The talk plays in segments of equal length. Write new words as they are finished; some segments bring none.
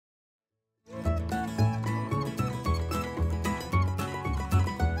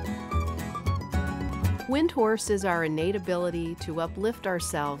Windhorse is our innate ability to uplift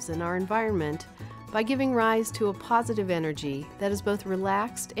ourselves and our environment by giving rise to a positive energy that is both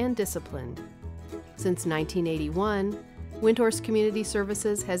relaxed and disciplined. Since 1981, Windhorse Community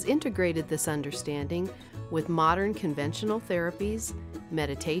Services has integrated this understanding with modern conventional therapies,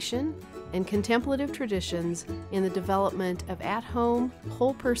 meditation, and contemplative traditions in the development of at-home,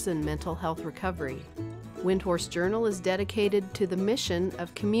 whole-person mental health recovery. Windhorse Journal is dedicated to the mission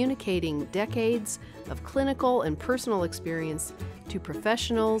of communicating decades of clinical and personal experience to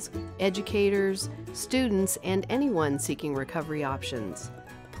professionals, educators, students, and anyone seeking recovery options.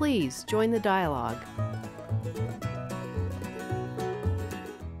 Please join the dialogue.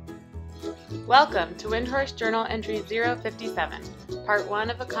 Welcome to Windhorse Journal Entry 057, Part 1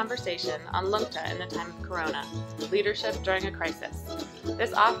 of a conversation on Lungta in the time of Corona, Leadership During a Crisis.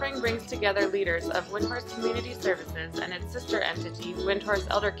 This offering brings together leaders of Windhorse Community Services and its sister entity, Windhorse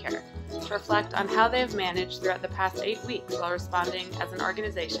Elder Care, to reflect on how they have managed throughout the past 8 weeks while responding as an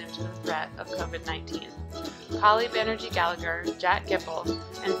organization to the threat of COVID-19. Polly Banerjee Gallagher, Jack Gipple,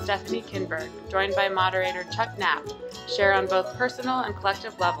 and Stephanie Kinberg, joined by moderator Chuck Knapp, share on both personal and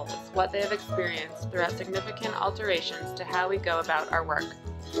collective levels what they have experienced throughout significant alterations to how we go about our work.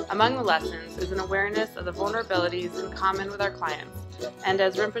 Among the lessons is an awareness of the vulnerabilities in common with our clients, and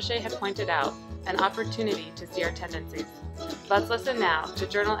as Rinpoche had pointed out, an opportunity to see our tendencies. Let's listen now to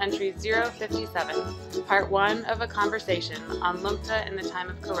Journal Entry 057, Part 1 of a conversation on Lungta in the time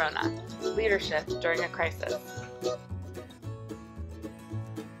of Corona, Leadership During a Crisis.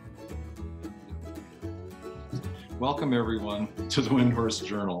 Welcome everyone to the Windhorse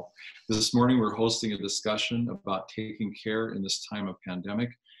Journal. This morning we're hosting a discussion about taking care in this time of pandemic,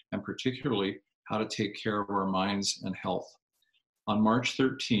 and particularly how to take care of our minds and health. On March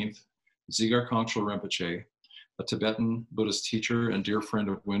 13th, Dzigar Kongtrul Rinpoche, a Tibetan Buddhist teacher and dear friend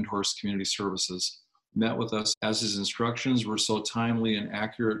of Windhorse Community Services, met with us. As his instructions were so timely and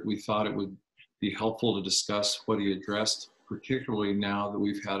accurate, we thought it would be helpful to discuss what he addressed, particularly now that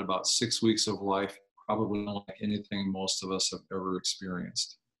we've had about 6 weeks of life, probably unlike anything most of us have ever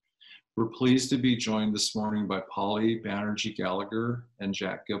experienced. We're pleased to be joined this morning by Polly Banerjee Gallagher and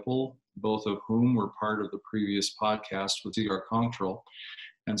Jack Gipple, both of whom were part of the previous podcast with Dzigar Kongtrul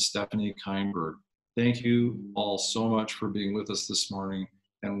and Stephanie Kinberg. Thank you all so much for being with us this morning,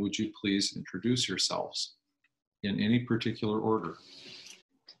 and would you please introduce yourselves in any particular order?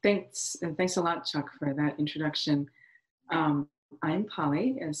 Thanks, and thanks a lot, Chuck, for that introduction. I'm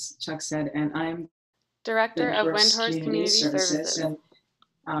Polly, as Chuck said, and I'm Director of Windhorse Community Services. And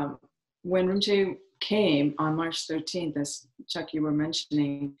when Rinpoche came on March 13th, as Chuck, you were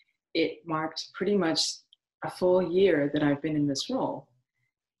mentioning, it marked pretty much a full year that I've been in this role,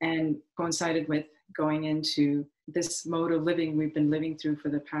 and coincided with going into this mode of living we've been living through for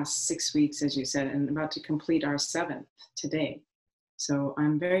the past 6 weeks, as you said, and about to complete our 7th today. So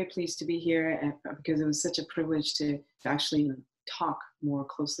I'm very pleased to be here because it was such a privilege to actually talk more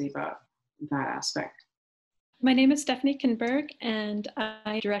closely about that aspect. My name is Stephanie Kinberg, and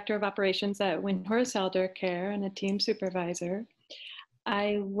I'm Director of Operations at Windhorse Elder Care and a team supervisor.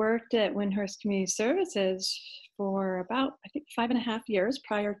 I worked at Windhorse Community Services for about, I think, 5.5 years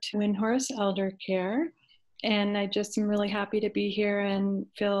prior to Windhorse Elder Care. And I just am really happy to be here and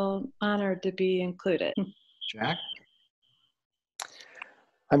feel honored to be included. Jack?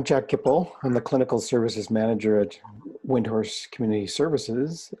 I'm Jack Gipple. I'm the Clinical Services Manager at Windhorse Community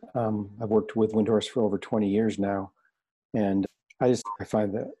Services. I've worked with Windhorse for over 20 years now. And I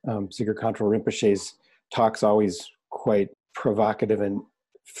find that Dzigar Kongtrul Rinpoche's talks always quite provocative and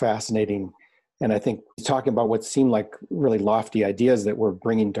fascinating. And I think talking about what seem like really lofty ideas that we're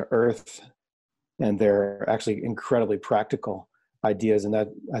bringing to earth, and they're actually incredibly practical ideas. And that,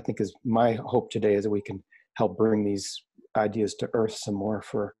 I think, is my hope today, is that we can help bring these ideas to earth some more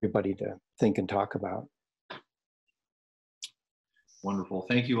for everybody to think and talk about. Wonderful.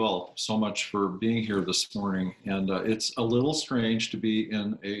 Thank you all so much for being here this morning. And it's a little strange to be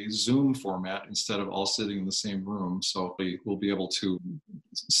in a Zoom format instead of all sitting in the same room. So we'll be able to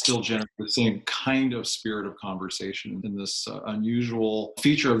still generate the same kind of spirit of conversation in this unusual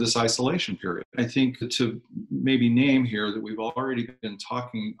feature of this isolation period. I think to maybe name here that we've already been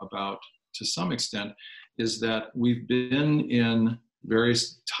talking about to some extent is that we've been in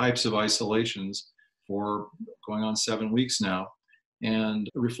various types of isolations for going on 7 weeks now. And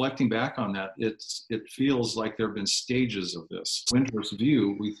reflecting back on that, it feels like there have been stages of this. Windhorse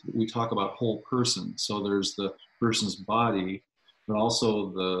view, we talk about whole person. So there's the person's body, but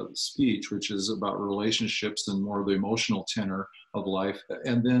also the speech, which is about relationships and more of the emotional tenor of life,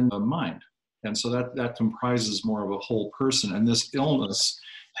 and then the mind. And so that comprises more of a whole person. And this illness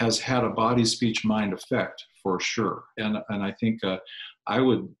has had a body, speech, mind effect for sure. And I think I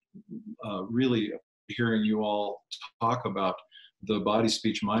would really hearing you all talk about the body,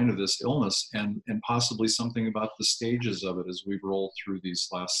 speech, mind of this illness and possibly something about the stages of it as we roll through these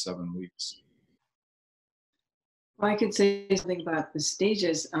last 7 weeks. Well, I could say something about the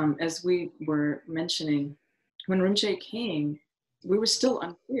stages. As we were mentioning, when Rinpoche came, we were still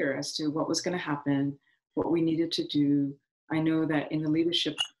unclear as to what was going to happen, what we needed to do. I know that in the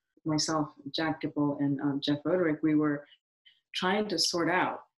leadership, myself, Jack Gipple, and Jeff Roderick, we were trying to sort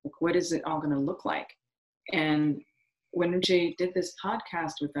out, like, what is it all going to look like? And when Rinpoche did this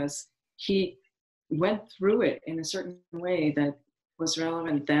podcast with us, he went through it in a certain way that was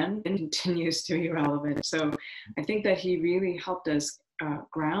relevant then and continues to be relevant. So I think that he really helped us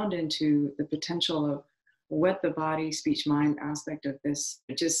ground into the potential of what the body, speech, mind aspect of this,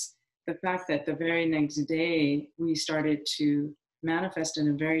 just the fact that the very next day we started to manifest in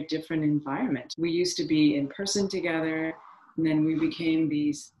a very different environment. We used to be in person together, and then we became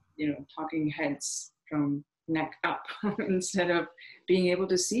these, talking heads from neck up instead of being able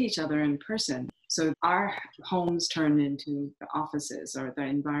to see each other in person. So our homes turned into the offices or the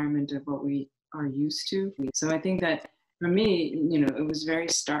environment of what we are used to. So I think that for me, it was very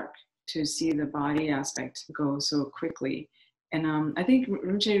stark to see the body aspect go so quickly. And I think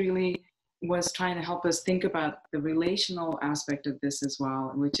Rinpoche really was trying to help us think about the relational aspect of this as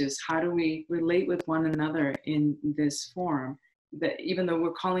well, which is how do we relate with one another in this form, that even though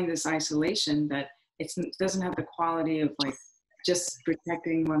we're calling this isolation, that it doesn't have the quality of like just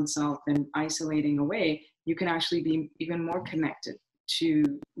protecting oneself and isolating away. You can actually be even more connected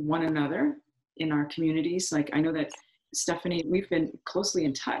to one another in our communities. Like, I know that Stephanie, we've been closely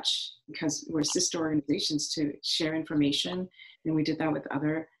in touch because we're sister organizations to share information, and we did that with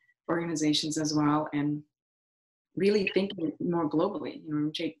other organizations as well, and really thinking more globally.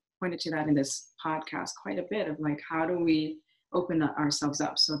 Jake pointed to that in this podcast quite a bit of like, how do we open ourselves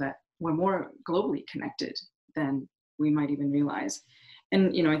up so that we're more globally connected than we might even realize.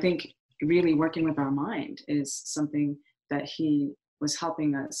 And I think really working with our mind is something that he was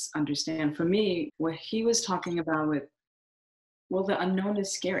helping us understand. For me, what he was talking about with, well, the unknown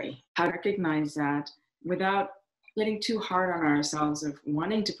is scary. How to recognize that without getting too hard on ourselves of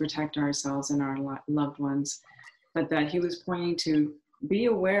wanting to protect ourselves and our loved ones, but that he was pointing to be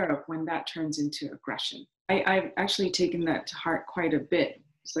aware of when that turns into aggression. I've actually taken that to heart quite a bit.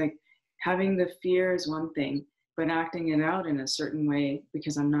 It's like having the fear is one thing, but acting it out in a certain way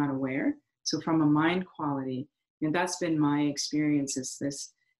because I'm not aware. So from a mind quality, that's been my experience, is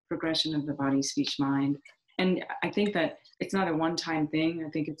this progression of the body, speech, mind. And I think that it's not a one-time thing. I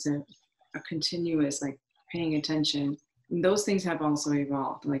think it's a continuous, like, paying attention. And those things have also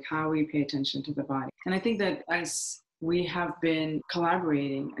evolved, like how we pay attention to the body. And I think that as we have been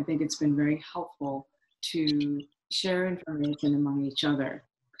collaborating, I think it's been very helpful to share information among each other,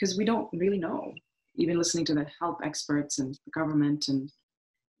 because we don't really know, even listening to the health experts and the government, and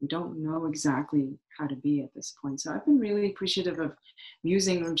we don't know exactly how to be at this point. So I've been really appreciative of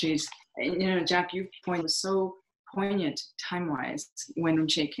using Rinpoche's, Jack, your point was so poignant time-wise when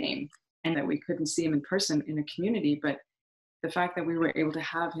Rinpoche came, and that we couldn't see him in person in a community, but the fact that we were able to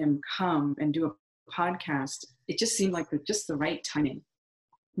have him come and do a podcast, it just seemed like just the right timing.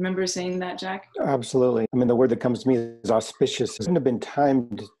 Remember saying that, Jack? Absolutely. I mean, the word that comes to me is auspicious. It couldn't have been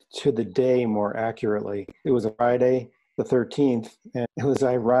timed to the day more accurately. It was a Friday, the 13th, and it was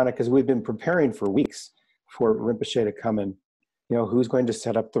ironic because we've been preparing for weeks for Rinpoche to come and, who's going to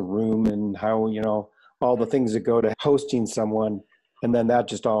set up the room and how, all the things that go to hosting someone. And then that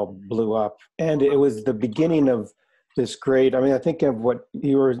just all blew up. And it was the beginning of this great, I think of what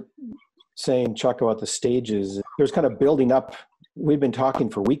you were saying, Chuck, about the stages. There's kind of building up. We've been talking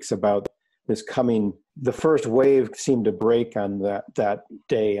for weeks about this coming. The first wave seemed to break on that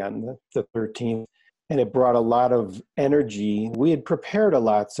day, on the 13th, and it brought a lot of energy. We had prepared a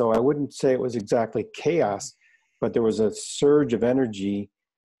lot, so I wouldn't say it was exactly chaos, but there was a surge of energy,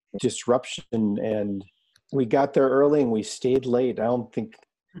 disruption, and we got there early and we stayed late. I don't think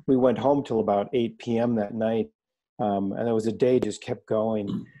we went home till about 8 p.m. that night, and it was a day just kept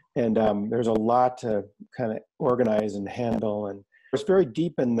going. And there's a lot to kind of organize and handle. And it's very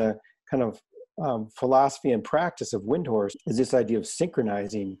deep in the kind of philosophy and practice of Windhorse is this idea of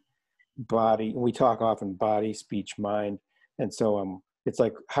synchronizing body. We talk often body, speech, mind. And so it's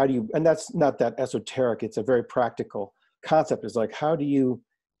like, how do you, and that's not that esoteric, it's a very practical concept. It's like, how do you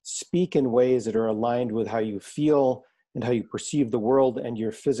speak in ways that are aligned with how you feel and how you perceive the world and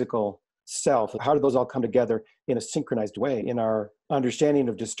your physical self? How do those all come together in a synchronized way? In our understanding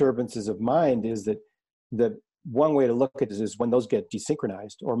of disturbances of mind is that one way to look at this is when those get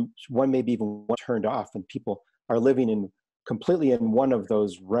desynchronized, or one maybe even turned off, and people are living in completely in one of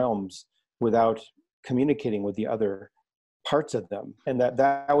those realms without communicating with the other parts of them. And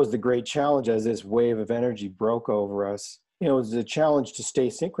that was the great challenge as this wave of energy broke over us. You know, it was a challenge to stay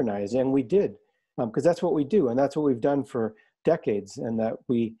synchronized, and we did, because that's what we do, and that's what we've done for decades. And that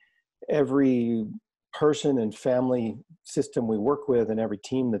every person and family system we work with, and every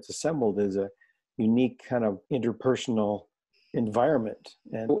team that's assembled is a unique kind of interpersonal environment.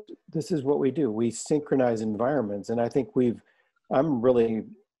 And this is what we do. We synchronize environments. And I think I'm really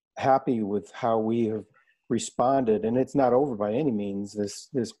happy with how we have responded. And it's not over by any means.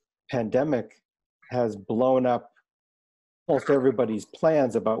 This pandemic has blown up almost everybody's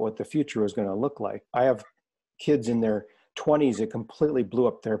plans about what the future is going to look like. I have kids in their 20s that completely blew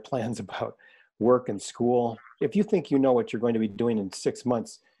up their plans about work and school. If you think you know what you're going to be doing in 6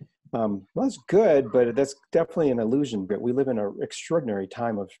 months, well, that's good, but that's definitely an illusion. But we live in an extraordinary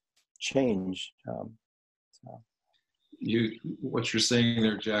time of change. What you're saying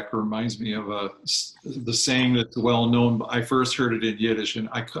there, Jack, reminds me of the saying that's well known. I first heard it in Yiddish, and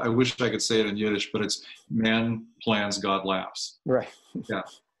I wish I could say it in Yiddish, but it's "Man plans, God laughs." Right. Yeah.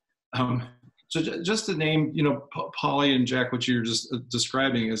 So just to name, Polly and Jack, what you're just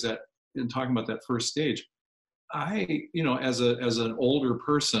describing is that in talking about that first stage, I, as an older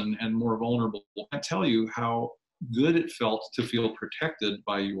person and more vulnerable, I tell you how good it felt to feel protected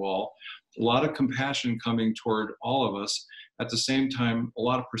by you all. A lot of compassion coming toward all of us. At the same time, a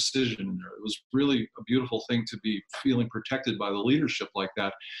lot of precision in there. It was really a beautiful thing to be feeling protected by the leadership like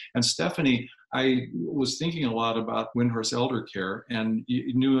that. And Stephanie, I was thinking a lot about Windhorse Elder Care, and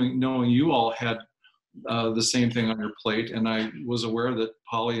knowing you all had the same thing on your plate. And I was aware that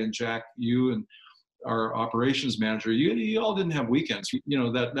Polly and Jack, you and our operations manager, you all didn't have weekends.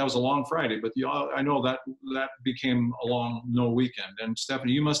 That was a long Friday, but I know that became a long no weekend. And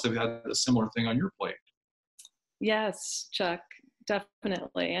Stephanie, you must have had a similar thing on your plate. Yes, Chuck,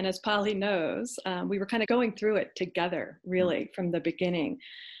 definitely. And as Polly knows, we were kind of going through it together, really, from the beginning.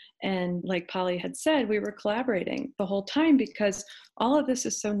 And like Polly had said, we were collaborating the whole time because all of this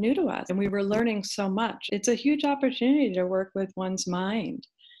is so new to us and we were learning so much. It's a huge opportunity to work with one's mind.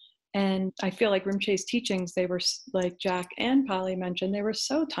 And I feel like Rinpoche's teachings, they were, like Jack and Polly mentioned, they were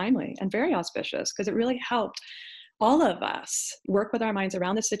so timely and very auspicious because it really helped all of us work with our minds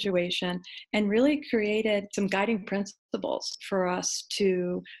around the situation and really created some guiding principles for us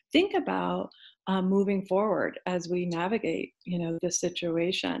to think about moving forward as we navigate, this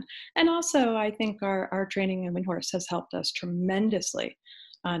situation. And also, I think our training in Windhorse has helped us tremendously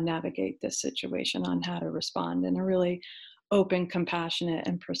navigate this situation on how to respond in a really open, compassionate,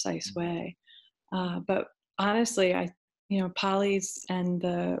 and precise way. But honestly, Polly's and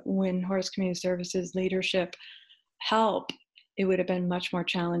the Windhorse Community Services leadership help, it would have been much more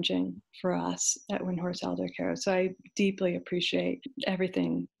challenging for us at Windhorse Elder Care. So I deeply appreciate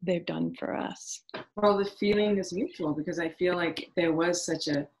everything they've done for us. Well, the feeling is mutual because I feel like there was such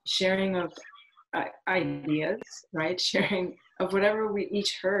a sharing of ideas, right? Sharing of whatever we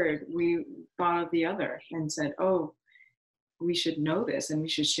each heard, we thought of the other and said, oh, we should know this and we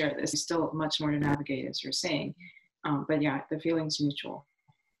should share this. There's still much more to navigate, as you're saying. But yeah, the feeling's mutual.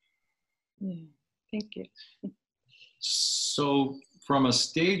 Thank you. So from a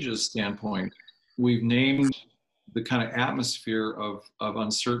stages standpoint, we've named the kind of atmosphere of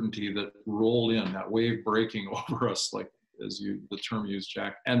uncertainty that rolled in, that wave breaking over us, like the term used,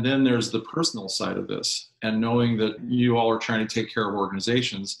 Jack. And then there's the personal side of this, and knowing that you all are trying to take care of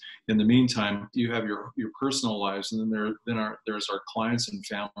organizations. In the meantime, you have your personal lives, and then there's our clients and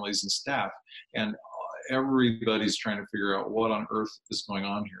families and staff, and everybody's trying to figure out what on earth is going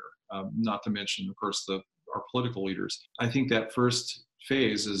on here. Not to mention, of course, our political leaders. I think that first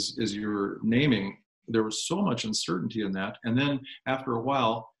phase is you're naming, there was so much uncertainty in that. And then after a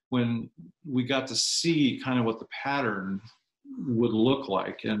while, when we got to see kind of what the pattern would look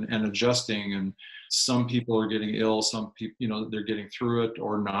like and adjusting, and some people are getting ill, some people, they're getting through it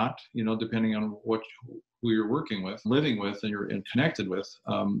or not, depending on who you're working with, living with, and connected with.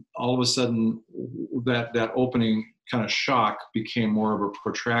 All of a sudden, that opening kind of shock became more of a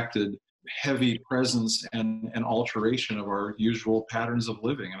protracted, heavy presence and alteration of our usual patterns of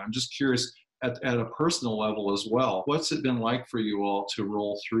living. And I'm just curious, at a personal level as well, what's it been like for you all to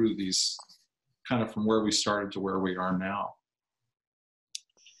roll through these, kind of from where we started to where we are now?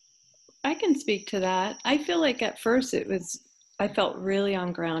 I can speak to that. I feel like at first I felt really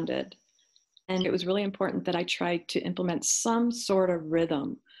ungrounded. And it was really important that I tried to implement some sort of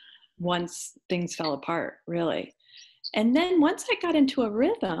rhythm once things fell apart, really. And then once I got into a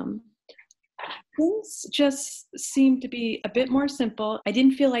rhythm, Things just seemed to be a bit more simple. I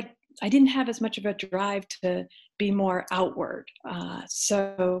didn't feel like I didn't have as much of a drive to be more outward.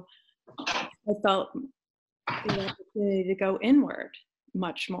 So I felt the opportunity to go inward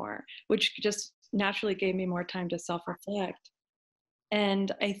much more, which just naturally gave me more time to self-reflect.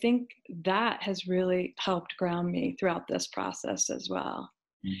 And I think that has really helped ground me throughout this process as well.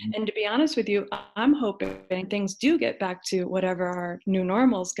 Mhm. And to be honest with you, I'm hoping things do get back to whatever our new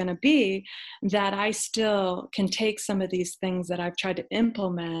normal is going to be, that I still can take some of these things that I've tried to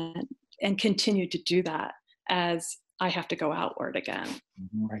implement and continue to do that as I have to go outward again.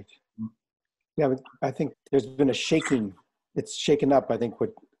 Right. Yeah, but I think there's been a shaking. It's shaken up. I think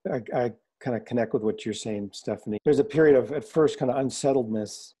what I kind of connect with what you're saying, Stephanie. There's a period of, at first, kind of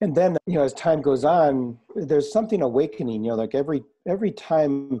unsettledness. And then, as time goes on, there's something awakening, like every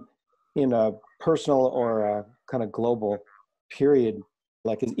time in a personal or a kind of global period,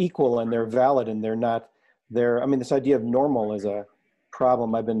 like is equal and they're valid and they're not there. I mean, this idea of normal is a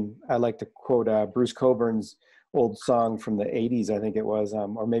problem. I like to quote Bruce Coburn's old song from the 80s, I think it was,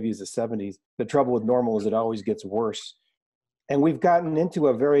 or maybe it was the 70s. The trouble with normal is it always gets worse. And we've gotten into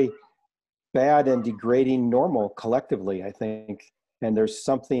a very bad and degrading normal collectively, I think. And there's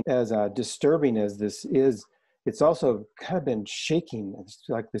something as disturbing as this is, it's also kind of been shaking. It's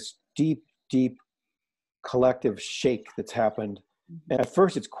like this deep, deep collective shake that's happened. And at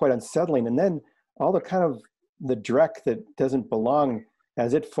first it's quite unsettling. And then all the kind of the dreck that doesn't belong,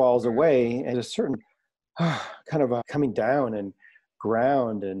 as it falls away, and a certain kind of coming down and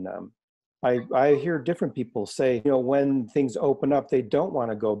ground. And I hear different people say, when things open up, they don't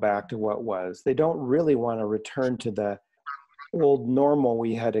want to go back to what was. They don't really want to return to the old normal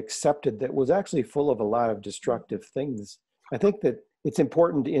we had accepted that was actually full of a lot of destructive things. I think that it's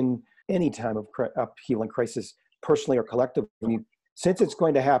important in any time of upheaval and crisis, personally or collectively. Since it's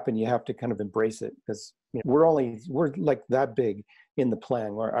going to happen, you have to kind of embrace it, because we're like that big in the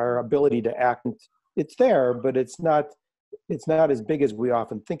plan, where our ability to act, it's there, but it's not as big as we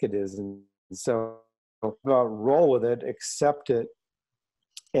often think it is. And so roll with it, accept it,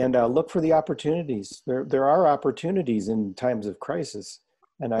 and look for the opportunities. There are opportunities in times of crisis,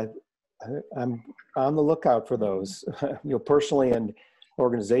 and I'm on the lookout for those, personally and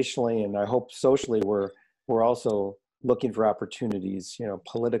organizationally, and I hope socially we're also looking for opportunities,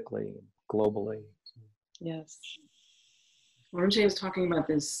 politically, globally. Yes. Ramsey was talking about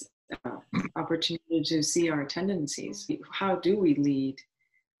this opportunity to see our tendencies. How do we lead?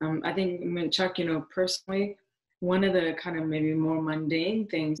 I think, Chuck, personally, one of the kind of maybe more mundane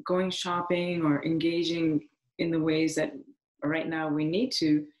things, going shopping or engaging in the ways that right now we need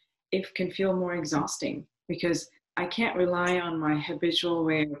to, it can feel more exhausting, because I can't rely on my habitual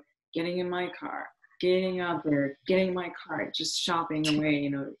way of getting in my car, getting out there, getting my cart, just shopping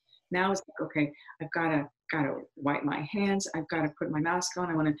away. Now it's like, okay, I've got to wipe my hands. I've got to put my mask on.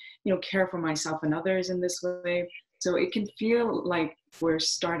 I want to, care for myself and others in this way. So it can feel like we're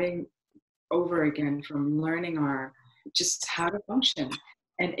starting over again from learning just how to function.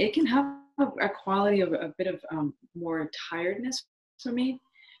 And it can have a quality of a bit of more tiredness for me.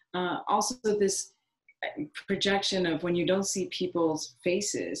 Also this projection of when you don't see people's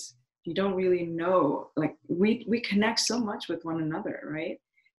faces, you don't really know, like we connect so much with one another, right?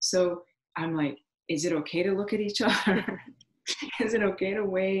 So I'm like, is it okay to look at each other? Is it okay to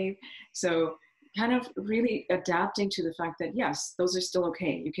wave? So kind of really adapting to the fact that, yes, those are still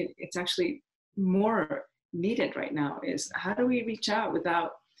okay. It's actually more needed right now, is how do we reach out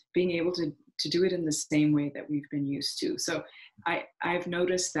without being able to do it in the same way that we've been used to? So I've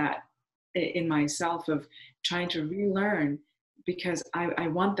noticed that in myself, of trying to relearn, because I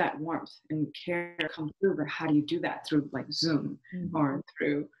want that warmth and care to come through, but how do you do that through like Zoom, or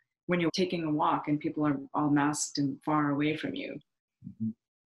through when you're taking a walk and people are all masked and far away from you?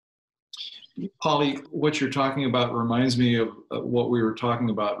 Polly, what you're talking about reminds me of what we were talking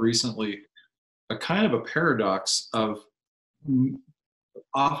about recently, a kind of a paradox of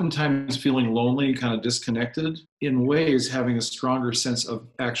oftentimes feeling lonely, kind of disconnected, in ways having a stronger sense of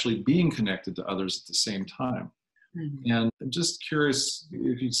actually being connected to others at the same time. Mm-hmm. And I'm just curious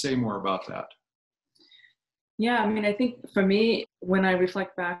if you'd say more about that. Yeah, I think for me, when I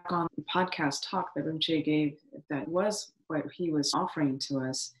reflect back on the podcast talk that Rinche gave, that was what he was offering to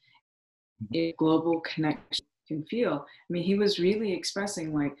us, a global connection can feel. He was really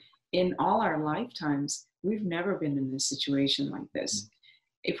expressing, like, in all our lifetimes, we've never been in this situation like this.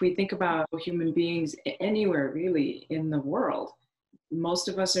 If we think about human beings anywhere really in the world, most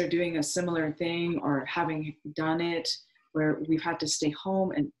of us are doing a similar thing or having done it, where we've had to stay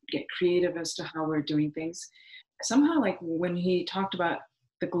home and get creative as to how we're doing things. Somehow, like when he talked about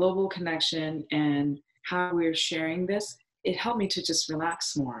the global connection and how we're sharing this, it helped me to just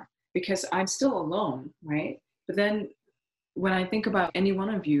relax more because I'm still alone, right? But then when I think about any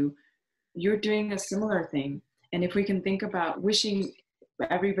one of you, you're doing a similar thing. And if we can think about wishing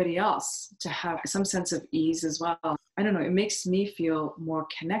everybody else to have some sense of ease as well, I don't know, it makes me feel more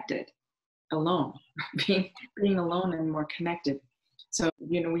connected, alone, being alone and more connected. So,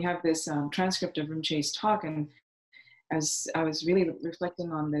 we have this transcript of Rinpoche's talk, and as I was really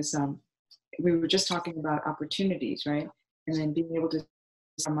reflecting on this, we were just talking about opportunities, right? And then being able to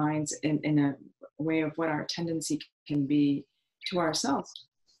use our minds in a way of what our tendency can be to ourselves.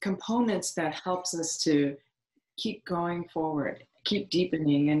 Components that helps us to keep going forward, keep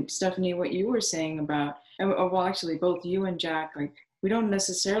deepening. And Stephanie, what you were saying about, well, actually both you and Jack, like, we don't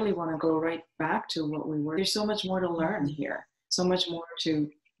necessarily want to go right back to what we were. There's so much more to learn here, so much more to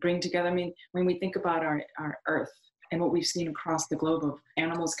bring together. I mean, when we think about our Earth and what we've seen across the globe of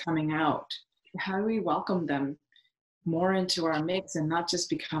animals coming out, how do we welcome them more into our mix and not just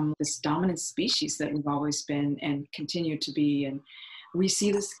become this dominant species that we've always been and continue to be? And we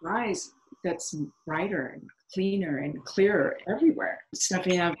see the skies that's brighter and cleaner and clearer everywhere.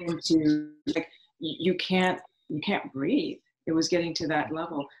 Stephanie and I've been to, like, you can't breathe. It was getting to that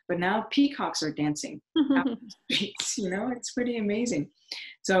level. But now peacocks are dancing out the streets, it's pretty amazing.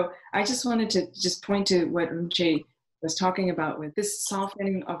 So I just wanted to just point to what Rinpoche was talking about with this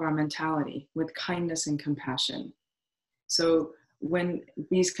softening of our mentality with kindness and compassion. So when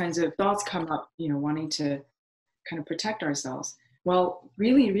these kinds of thoughts come up, wanting to kind of protect ourselves, well,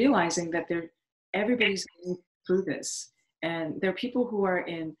 really realizing that everybody's going through this. And there are people who are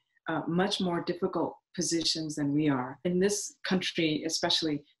in much more difficult positions than we are. In this country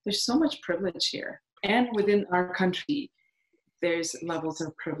especially, there's so much privilege here. And within our country, there's levels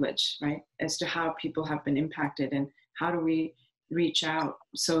of privilege, right? As to how people have been impacted and how do we reach out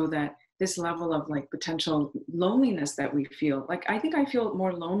so that this level of like potential loneliness that we feel, like I think I feel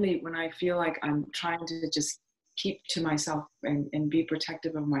more lonely when I feel like I'm trying to just keep to myself and be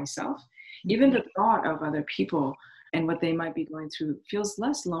protective of myself. Mm-hmm. Even the thought of other people and what they might be going through feels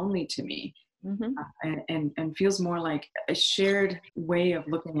less lonely to me. Mm-hmm. And feels more like a shared way of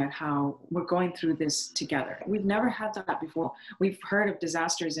looking at how we're going through this together. We've never had that before. We've heard of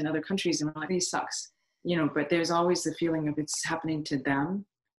disasters in other countries and we're like, this sucks, but there's always the feeling of it's happening to them.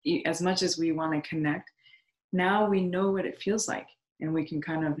 As much as we want to connect, now we know what it feels like and we can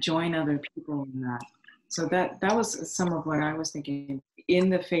kind of join other people in that. So that was some of what I was thinking in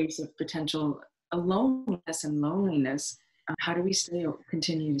the face of potential aloneness and loneliness. How do we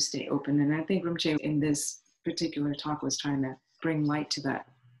continue to stay open? And I think Rinpoche in this particular talk was trying to bring light to that.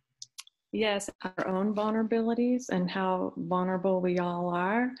 Yes, our own vulnerabilities and how vulnerable we all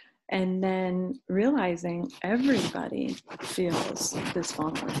are. And then realizing everybody feels this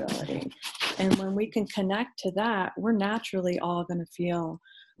vulnerability. And when we can connect to that, we're naturally all going to feel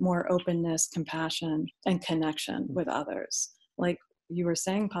more openness, compassion, and connection with others. Like you were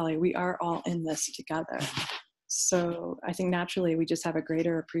saying, Polly, we are all in this together. So I think naturally we just have a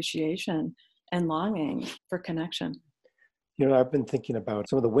greater appreciation and longing for connection. I've been thinking about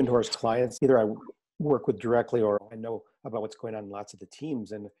some of the Windhorse clients, either I work with directly or I know about what's going on in lots of the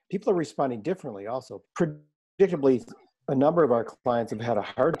teams, and people are responding differently also. Predictably, a number of our clients have had a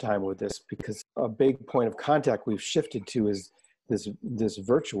hard time with this because a big point of contact we've shifted to is this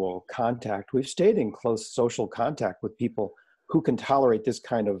virtual contact. We've stayed in close social contact with people who can tolerate this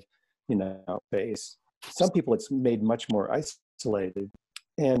kind of, space. Some people it's made much more isolated.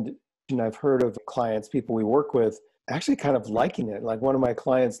 And I've heard of clients, people we work with, actually kind of liking it. Like one of my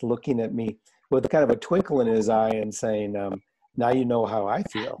clients looking at me with kind of a twinkle in his eye and saying, now you know how I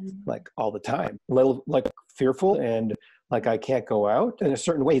feel, like all the time. A little like fearful and like I can't go out. In a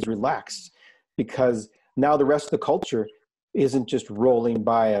certain way, he's relaxed because now the rest of the culture isn't just rolling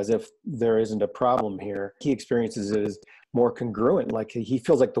by as if there isn't a problem here. He experiences it as more congruent, like he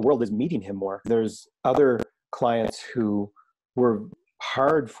feels like the world is meeting him more. There's other clients who were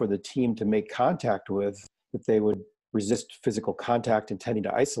hard for the team to make contact with, that they would resist physical contact and tending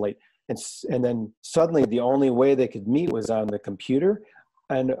to isolate. And then suddenly the only way they could meet was on the computer.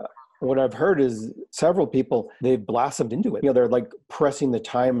 And what I've heard is several people, they've blossomed into it. They're like pressing the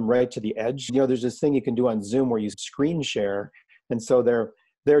time right to the edge. There's this thing you can do on Zoom where you screen share. And so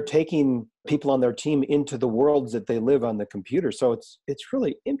they're taking people on their team into the worlds that they live on the computer. So it's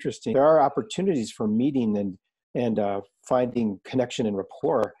really interesting. There are opportunities for meeting and finding connection and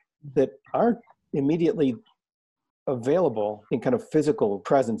rapport that aren't immediately available in kind of physical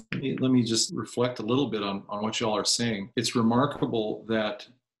presence. Let me just reflect a little bit on what y'all are saying. It's remarkable that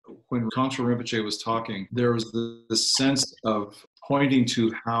when Contra Rinpoche was talking, there was this sense of pointing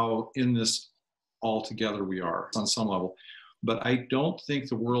to how in this all together we are on some level. But I don't think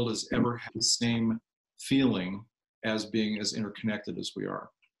the world has ever had the same feeling as being as interconnected as we are.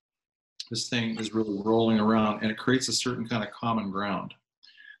 This thing is really rolling around, and it creates a certain kind of common ground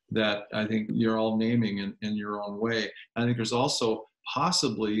that I think you're all naming in your own way. I think there's also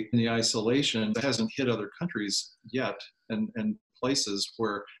possibly in the isolation that hasn't hit other countries yet, and places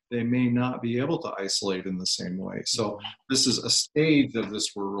where they may not be able to isolate in the same way. So this is a stage of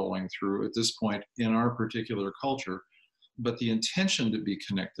this we're rolling through at this point in our particular culture. But the intention to be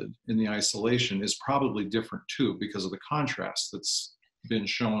connected in the isolation is probably different too, because of the contrast that's been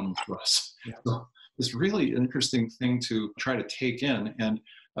shown to us. Yeah. So it's really an interesting thing to try to take in. And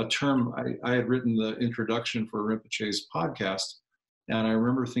a term, I had written the introduction for Rinpoche's podcast, and I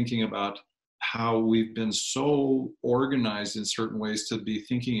remember thinking about how we've been so organized in certain ways to be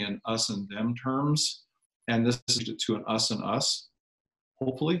thinking in us and them terms. And this is to an us and us,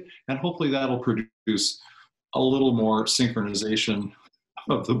 hopefully. And hopefully that'll produce a little more synchronization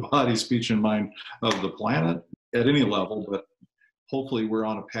of the body, speech, and mind of the planet at any level, but hopefully we're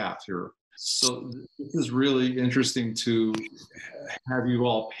on a path here. So this is really interesting to have you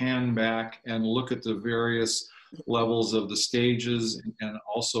all pan back and look at the various levels of the stages, and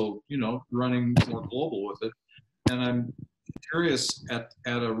also, you know, running more global with it. And I'm curious at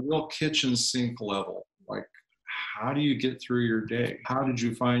a real kitchen sink level, like, how do you get through your day? How did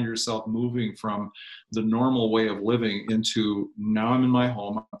you find yourself moving from the normal way of living into, now I'm in my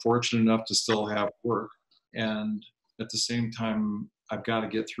home, I'm fortunate enough to still have work, and at the same time, I've got to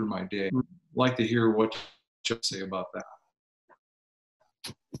get through my day. I'd like to hear what you say about that.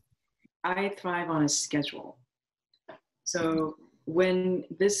 I thrive on a schedule. So when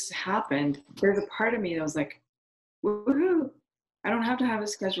this happened, there's a part of me that was like, woohoo, I don't have to have a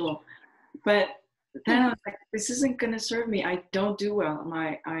schedule. But then I was like, this isn't going to serve me. I don't do well.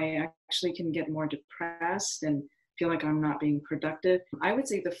 I actually can get more depressed and feel like I'm not being productive. I would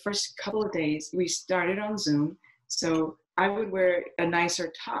say the first couple of days we started on Zoom. So I would wear a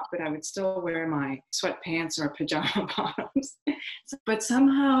nicer top, but I would still wear my sweatpants or pajama bottoms. But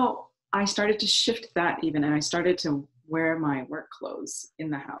somehow I started to shift that even, and I started to wear my work clothes in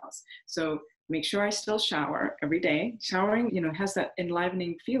the house. So make sure I still shower every day. Showering, you know, has that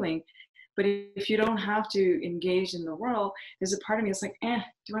enlivening feeling. But if you don't have to engage in the world, there's a part of me that's like,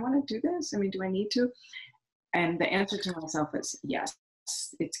 do I want to do this? I mean, do I need to? And the answer to myself is yes,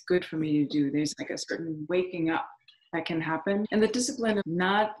 it's good for me to do. There's like a certain waking up that can happen. And the discipline of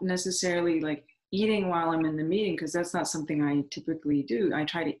not necessarily like eating while I'm in the meeting, because that's not something I typically do. I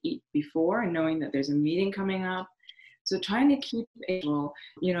try to eat before and knowing that there's a meeting coming up. So trying to keep able,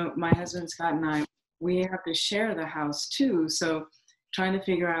 you know, my husband Scott and I, we have to share the house too. So trying to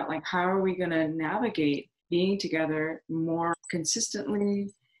figure out like, how are we going to navigate being together more consistently,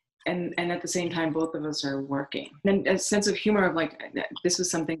 and at the same time both of us are working. And a sense of humor of like, this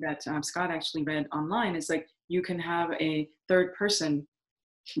was something that Scott actually read online, is like, you can have a third person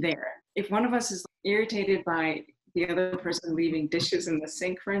there. If one of us is irritated by the other person leaving dishes in the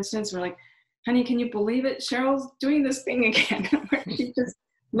sink, for instance, we're like, honey, can you believe it? Cheryl's doing this thing again where she just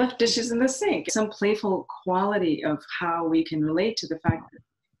left dishes in the sink. Some playful quality of how we can relate to the fact that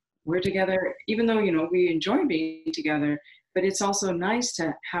we're together, even though, you know, we enjoy being together, but it's also nice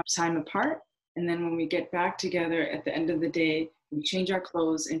to have time apart. And then when we get back together at the end of the day, we change our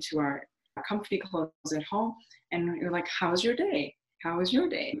clothes into our comfy clothes at home. And you're like, how's your day? How was your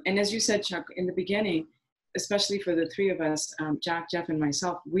day? And as you said, Chuck, in the beginning, especially for the three of us, Jack, Jeff, and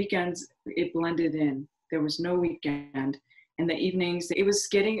myself, weekends, it blended in. There was no weekend. And the evenings, it was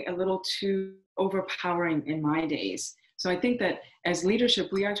getting a little too overpowering in my days. So I think that as leadership,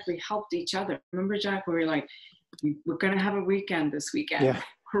 we actually helped each other. Remember, Jack, we were like, we're going to have a weekend this weekend. Yeah,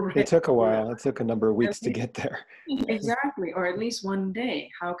 it took a while. It took a number of weeks to get there. Exactly, or at least one day.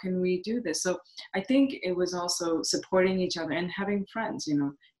 How can we do this? So I think it was also supporting each other and having friends. You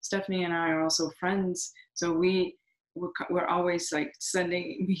know, Stephanie and I are also friends. So we're always like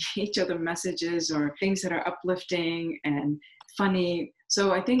sending each other messages or things that are uplifting and funny.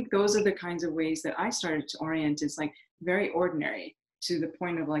 So I think those are the kinds of ways that I started to orient. It's like very ordinary, to the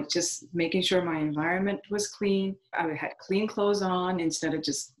point of like just making sure my environment was clean. I had clean clothes on instead of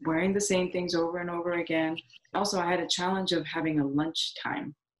just wearing the same things over and over again. Also, I had a challenge of having a lunch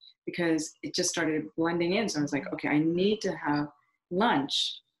time because it just started blending in. So I was like, okay, I need to have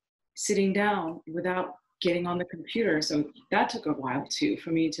lunch sitting down without getting on the computer. So that took a while too for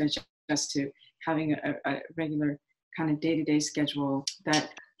me to adjust to having a regular kind of day-to-day schedule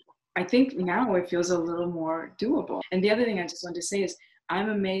that I think now it feels a little more doable. And the other thing I just wanted to say is I'm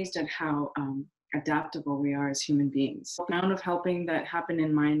amazed at how adaptable we are as human beings. The amount of helping that happened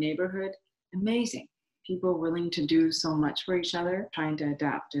in my neighborhood, amazing. People willing to do so much for each other, trying to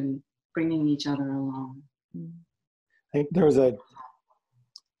adapt and bringing each other along. I think there was a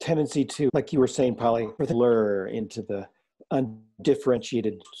tendency to, like you were saying, Polly, blur into the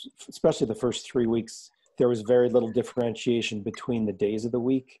undifferentiated, especially the first 3 weeks. There was very little differentiation between the days of the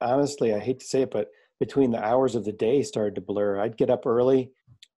week. Honestly, I hate to say it, but between the hours of the day started to blur. I'd get up early,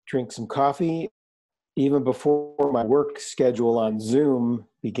 drink some coffee. Even before my work schedule on Zoom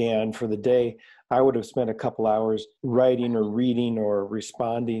began for the day, I would have spent a couple hours writing or reading or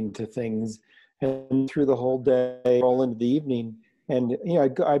responding to things. And through the whole day, roll into the evening, and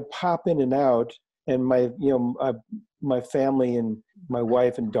I'd pop in and out. And my family and my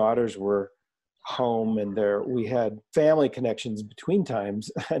wife and daughters were home, and we had family connections between times.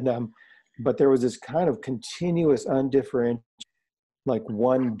 And but there was this kind of continuous, undifferentiated, like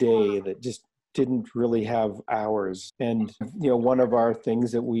one day that just didn't really have hours. And one of our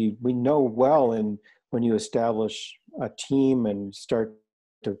things that we know well, and when you establish a team and start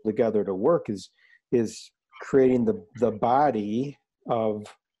together to work, is creating the body of,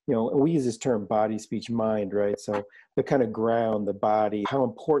 we use this term body, speech, mind, right? So the kind of ground, the body, how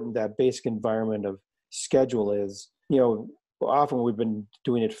important that basic environment of schedule is. Often we've been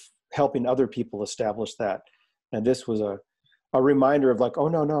doing it, helping other people establish that. And this was a reminder of like, oh,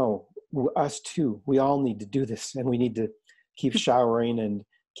 no, us too. We all need to do this, and we need to keep showering and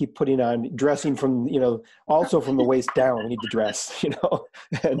keep putting on, dressing from, also from the waist down. We need to dress,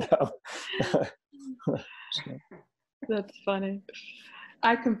 and That's funny.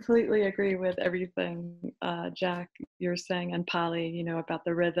 I completely agree with everything, Jack, you're saying, and Polly, about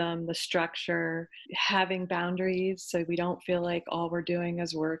the rhythm, the structure, having boundaries so we don't feel like all we're doing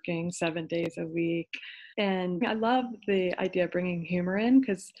is working 7 days a week. And I love the idea of bringing humor in,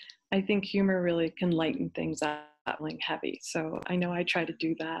 because I think humor really can lighten things up feeling heavy. So I know I try to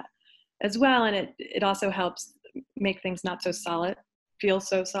do that as well. And it also helps make things not so solid, feel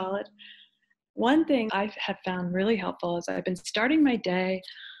so solid. One thing I have found really helpful is I've been starting my day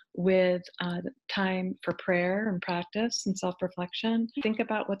with time for prayer and practice and self-reflection. Think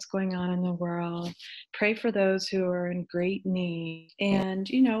about what's going on in the world, pray for those who are in great need, and,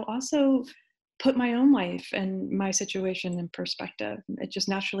 also put my own life and my situation in perspective. It just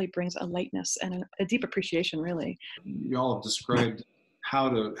naturally brings a lightness and a deep appreciation, really. You all have described how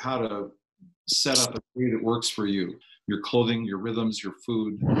to set up a day that works for you. Your clothing, your rhythms, your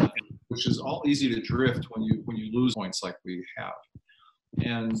food, which is all easy to drift when you lose points like we have.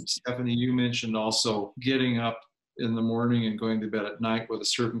 And Stephanie, you mentioned also getting up in the morning and going to bed at night with a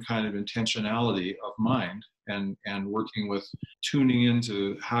certain kind of intentionality of mind, and working with tuning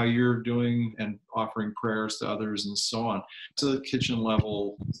into how you're doing and offering prayers to others and so on. To the kitchen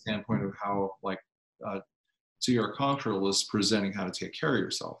level standpoint of how, like, C.R. Cockrell is presenting how to take care of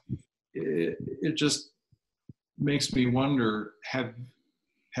yourself. It just makes me wonder, have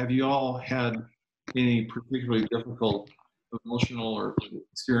you all had any particularly difficult emotional or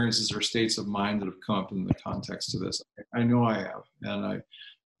experiences or states of mind that have come up in the context of this? I know I have, and I'd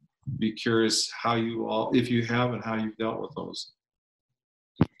be curious how you all, if you have, and how you've dealt with those.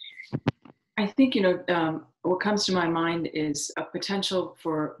 I think, what comes to my mind is a potential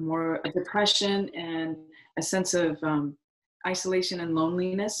for more depression and a sense of isolation and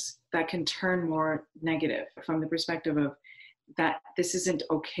loneliness that can turn more negative, from the perspective of that this isn't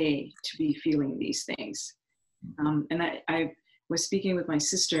okay to be feeling these things. And I was speaking with my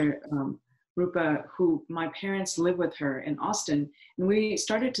sister, Rupa, who my parents live with her in Austin, and we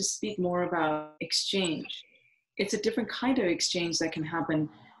started to speak more about exchange. It's a different kind of exchange that can happen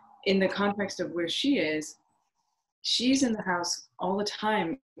in the context of where she is. She's in the house all the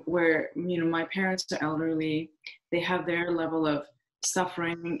time where, my parents are elderly. They have their level of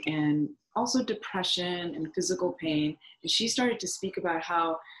suffering and also depression and physical pain. And she started to speak about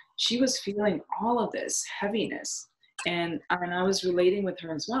how she was feeling all of this heaviness. And I was relating with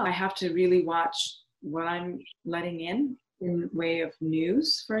her as well. I have to really watch what I'm letting in way of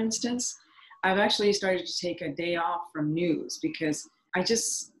news, for instance. I've actually started to take a day off from news because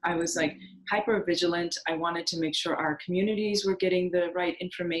I was like hyper vigilant. I wanted to make sure our communities were getting the right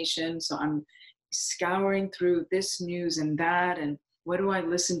information. So I'm scouring through this news and that, and what do I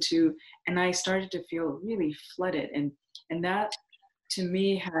listen to? And I started to feel really flooded. And that, to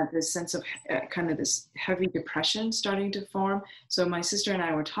me, had this sense of kind of this heavy depression starting to form. So my sister and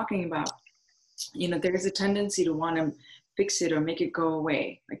I were talking about, there's a tendency to want to fix it or make it go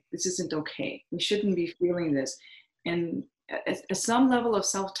away. Like, this isn't okay. We shouldn't be feeling this. And at some level of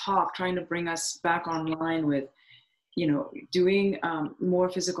self-talk, trying to bring us back online with, doing more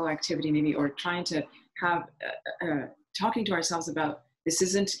physical activity maybe, or trying to have, talking to ourselves about this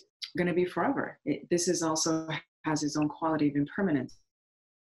isn't going to be forever. This is also has its own quality of impermanence.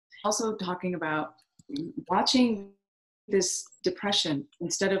 Also talking about watching this depression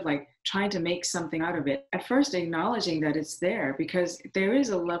instead of like trying to make something out of it. At first acknowledging that it's there, because there is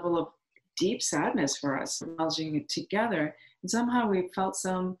a level of deep sadness for us, acknowledging it together. And somehow we felt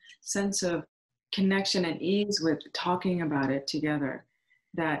some sense of connection and ease with talking about it together,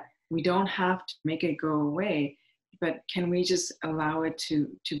 that we don't have to make it go away, but can we just allow it to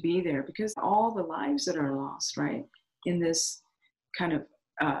be there? Because all the lives that are lost, right, in this kind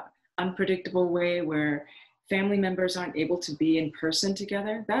of unpredictable way where family members aren't able to be in person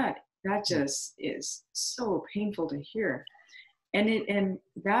together, that just is so painful to hear. And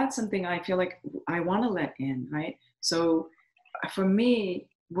that's something I feel like I want to let in, right? So for me,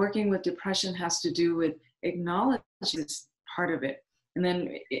 working with depression has to do with acknowledging this part of it. And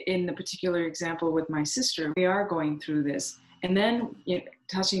then in the particular example with my sister, we are going through this. And then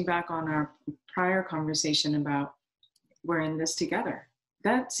touching back on our prior conversation about we're in this together.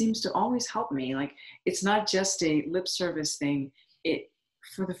 That seems to always help me. Like, it's not just a lip service thing.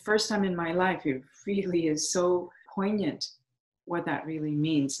 For the first time in my life, it really is so poignant what that really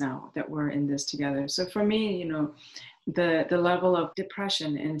means now that we're in this together. So for me, the level of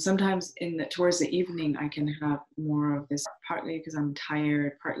depression, and sometimes towards the evening, I can have more of this, partly because I'm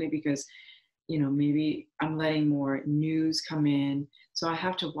tired, partly because, maybe I'm letting more news come in. So I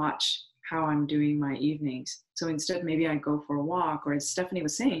have to watch how I'm doing my evenings. So instead, maybe I go for a walk, or as Stephanie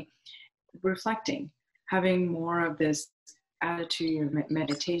was saying, reflecting, having more of this attitude of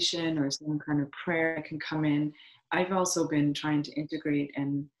meditation or some kind of prayer that can come in. I've also been trying to integrate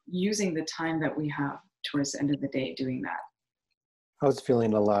and using the time that we have towards the end of the day doing that. I was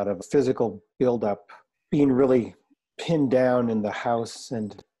feeling a lot of physical buildup, being really pinned down in the house,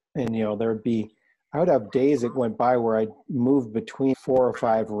 and I would have days that went by where I moved between 4 or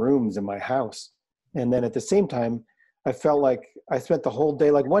 5 rooms in my house. And then at the same time, I felt like I spent the whole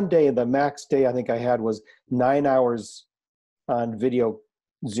day, like one day, the max day I think I had was 9 hours on video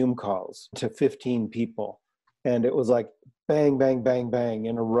Zoom calls to 15 people. And it was like bang, bang, bang, bang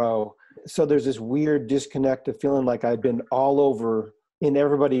in a row. So there's this weird disconnect of feeling like I'd been all over in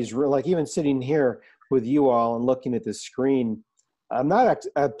everybody's room, like even sitting here with you all and looking at the screen. I'm not,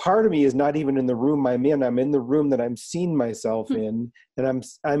 a part of me is not even in the room I'm in. I'm in the room that I'm seeing myself in, and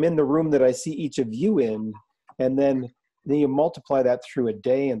I'm in the room that I see each of you in. And then you multiply that through a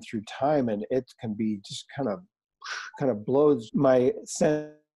day and through time, and it can be just kind of blows my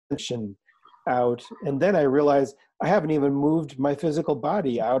sensation out. And then I realize I haven't even moved my physical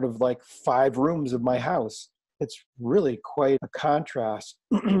body out of like 5 rooms of my house. It's really quite a contrast.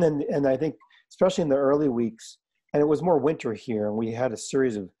 And I think, especially in the early weeks, and it was more winter here, and we had a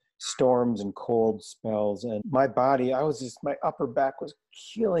series of storms and cold spells, and my body, my upper back was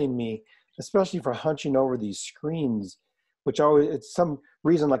killing me, especially for hunching over these screens, which always, it's some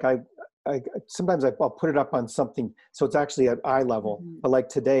reason, like sometimes I'll put it up on something so it's actually at eye level, but like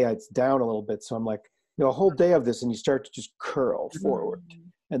today it's down a little bit, so I'm like, a whole day of this, and you start to just curl forward,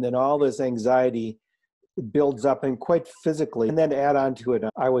 and then all this anxiety builds up, and quite physically. And then add on to it,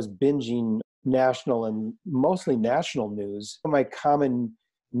 I was binging national and mostly national news. My common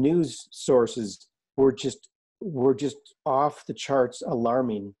news sources were just off the charts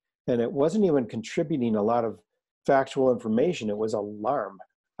alarming, and it wasn't even contributing a lot of factual information. It was alarm.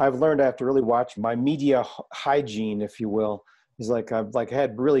 I've learned I have to really watch my media hygiene, if you will. It's like I've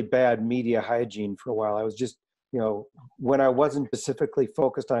had really bad media hygiene for a while. I was just, when I wasn't specifically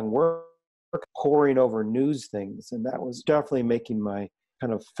focused on work, poring over news things, and that was definitely making my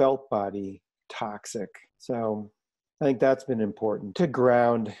kind of felt body toxic. So I think that's been important, to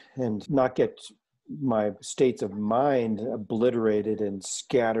ground and not get my states of mind obliterated and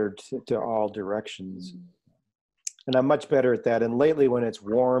scattered to all directions. And I'm much better at that. And lately, when it's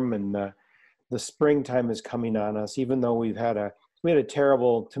warm and the springtime is coming on us, even though we had a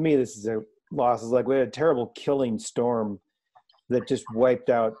terrible, to me, this is a loss, is like we had a terrible killing storm that just wiped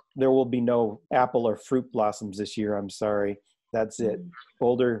out. There will be no apple or fruit blossoms this year. I'm sorry. That's it.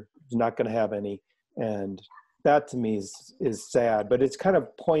 Boulder is not going to have any. And that to me is sad, but it's kind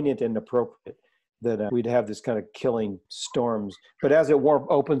of poignant and appropriate that we'd have this kind of killing storms. But as it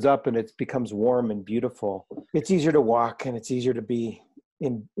opens up and it becomes warm and beautiful, it's easier to walk and it's easier to be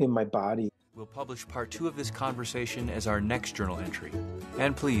in my body. We'll publish part 2 of this conversation as our next journal entry.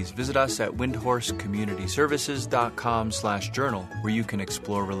 And please visit us at windhorsecommunityservices.com/journal, where you can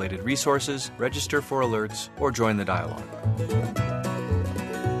explore related resources, register for alerts, or join the dialogue.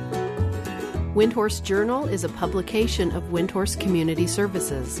 Windhorse Journal is a publication of Windhorse Community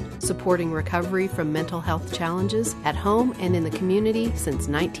Services, supporting recovery from mental health challenges at home and in the community since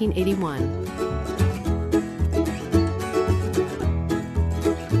 1981.